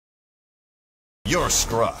You're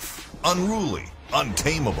scruff, unruly,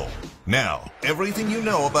 untamable. Now, everything you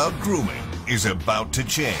know about grooming is about to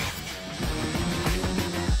change.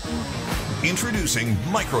 Introducing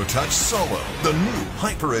Microtouch Solo, the new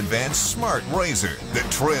hyper-advanced smart razor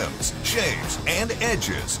that trims, shaves, and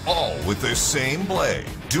edges, all with the same blade.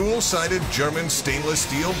 Dual-sided German stainless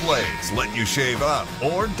steel blades let you shave up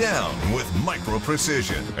or down with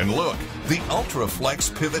micro-precision. And look, the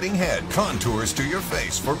UltraFlex pivoting head contours to your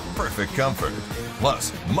face for perfect comfort.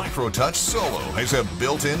 Plus, Microtouch Solo has a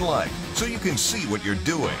built-in light, so you can see what you're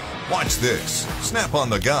doing. Watch this. Snap on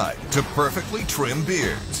the guide to perfectly trim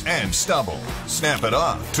beards and stubble. Snap it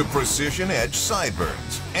off to precision edge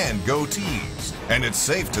sideburns and goatees. And it's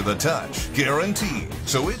safe to the touch, guaranteed,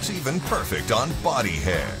 so it's even perfect on body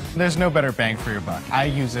hair. There's no better bang for your buck. I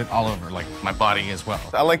use it all over, like my body as well.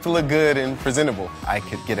 I like to look good and presentable. I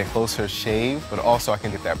could get a closer shave, but also I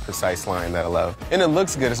can get that precise line that I love. And it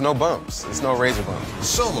looks good. It's no bumps. It's no razor bumps.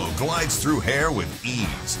 Solo glides through hair with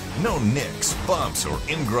ease. No nicks, bumps, or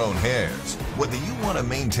ingrown hairs. Whether you want to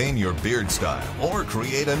maintain your beard style or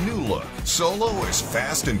create a new look, Solo is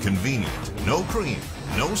fast and convenient. No cream,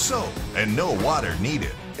 no soap, and no water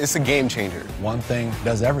needed. It's a game changer. One thing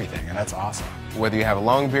does everything, and that's awesome. Whether you have a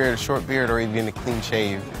long beard, a short beard, or even a clean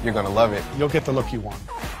shave, you're going to love it. You'll get the look you want.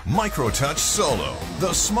 Microtouch Solo,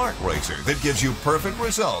 the smart razor that gives you perfect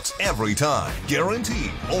results every time,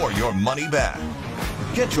 guaranteed, or your money back.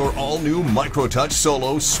 Get your all-new Microtouch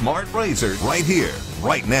Solo smart razor right here,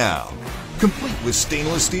 right now. Complete with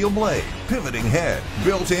stainless steel blade, pivoting head,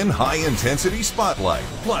 built-in high-intensity spotlight,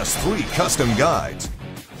 plus 3 custom guides.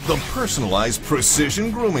 The personalized precision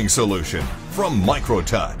grooming solution from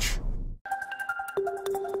Microtouch.